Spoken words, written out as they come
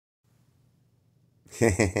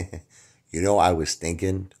I was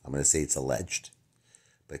thinking, I'm going to say it's alleged,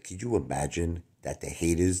 but could you imagine that the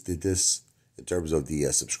haters did this in terms of the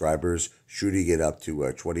subscribers, shooting it up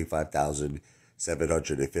to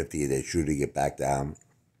 25,750 and then shooting it back down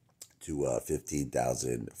to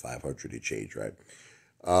 15,500 and change, right?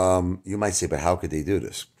 You might say, but how could they do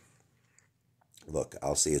this? Look,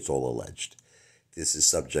 I'll say it's all alleged. This is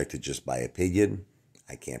subject to just my opinion.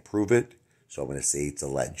 I can't prove it, so I'm going to say it's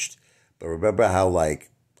alleged. But remember how, like,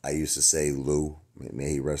 I used to say Lou, may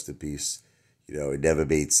he rest in peace. It never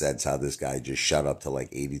made sense how this guy just shot up to like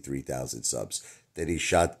 83,000 subs. Then he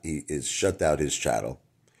shut down his channel,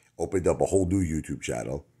 opened up a whole new YouTube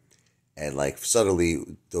channel, and like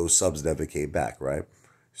suddenly those subs never came back, right?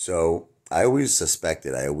 So I always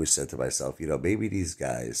suspected, I always said to myself, maybe these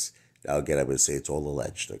guys, now again, I'm going to say it's all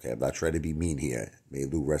alleged, okay? I'm not trying to be mean here. May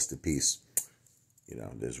Lou rest in peace.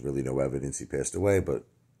 There's really no evidence he passed away, but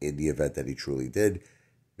in the event that he truly did,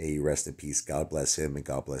 may he rest in peace. God bless him and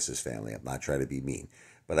God bless his family. I'm not trying to be mean.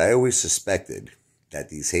 But I always suspected that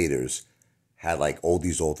these haters had like all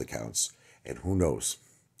these old accounts. And who knows?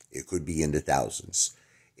 It could be in the thousands.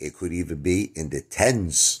 It could even be in the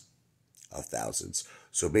tens of thousands.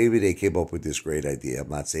 So maybe they came up with this great idea. I'm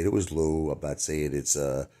not saying it was Lou. I'm not saying it's,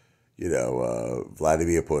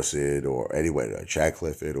 Vladimir Pusin or anyway, Chad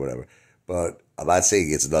Clifford or whatever. But I'm not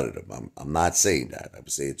saying it's none of them. I'm not saying that. I'm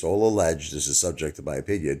saying it's all alleged. This is subject to my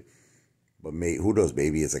opinion. But who knows?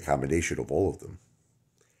 Maybe it's a combination of all of them.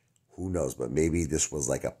 Who knows? But maybe this was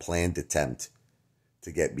like a planned attempt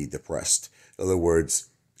to get me depressed. In other words,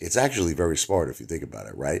 it's actually very smart if you think about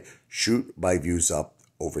it, right? Shoot my views up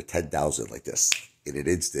over 10,000 like this in an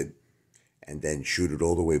instant, and then shoot it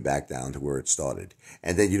all the way back down to where it started.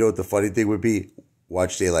 And then you know what the funny thing would be?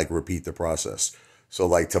 Watch they like repeat the process. So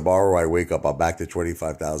like tomorrow I wake up, I'm back to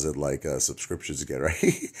 25,000 like subscriptions again,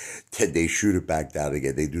 right? Then they shoot it back down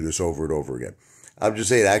again. They do this over and over again. I'm just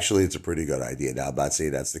saying, actually, it's a pretty good idea. Now, I'm not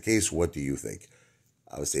saying that's the case. What do you think?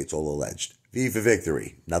 I would say it's all alleged. V for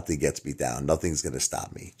victory. Nothing gets me down. Nothing's going to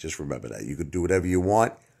stop me. Just remember that. You can do whatever you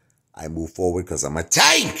want. I move forward because I'm a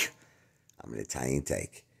tank. I'm an Italian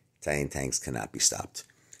tank. Italian tanks cannot be stopped.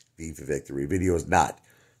 V for victory. Video is not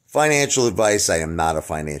financial advice. I am not a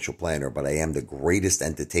financial planner, but I am the greatest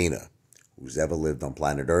entertainer who's ever lived on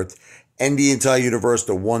planet Earth and the entire universe.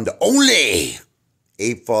 The one, the only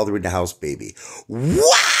Apefather in the house, baby.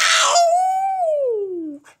 Wow!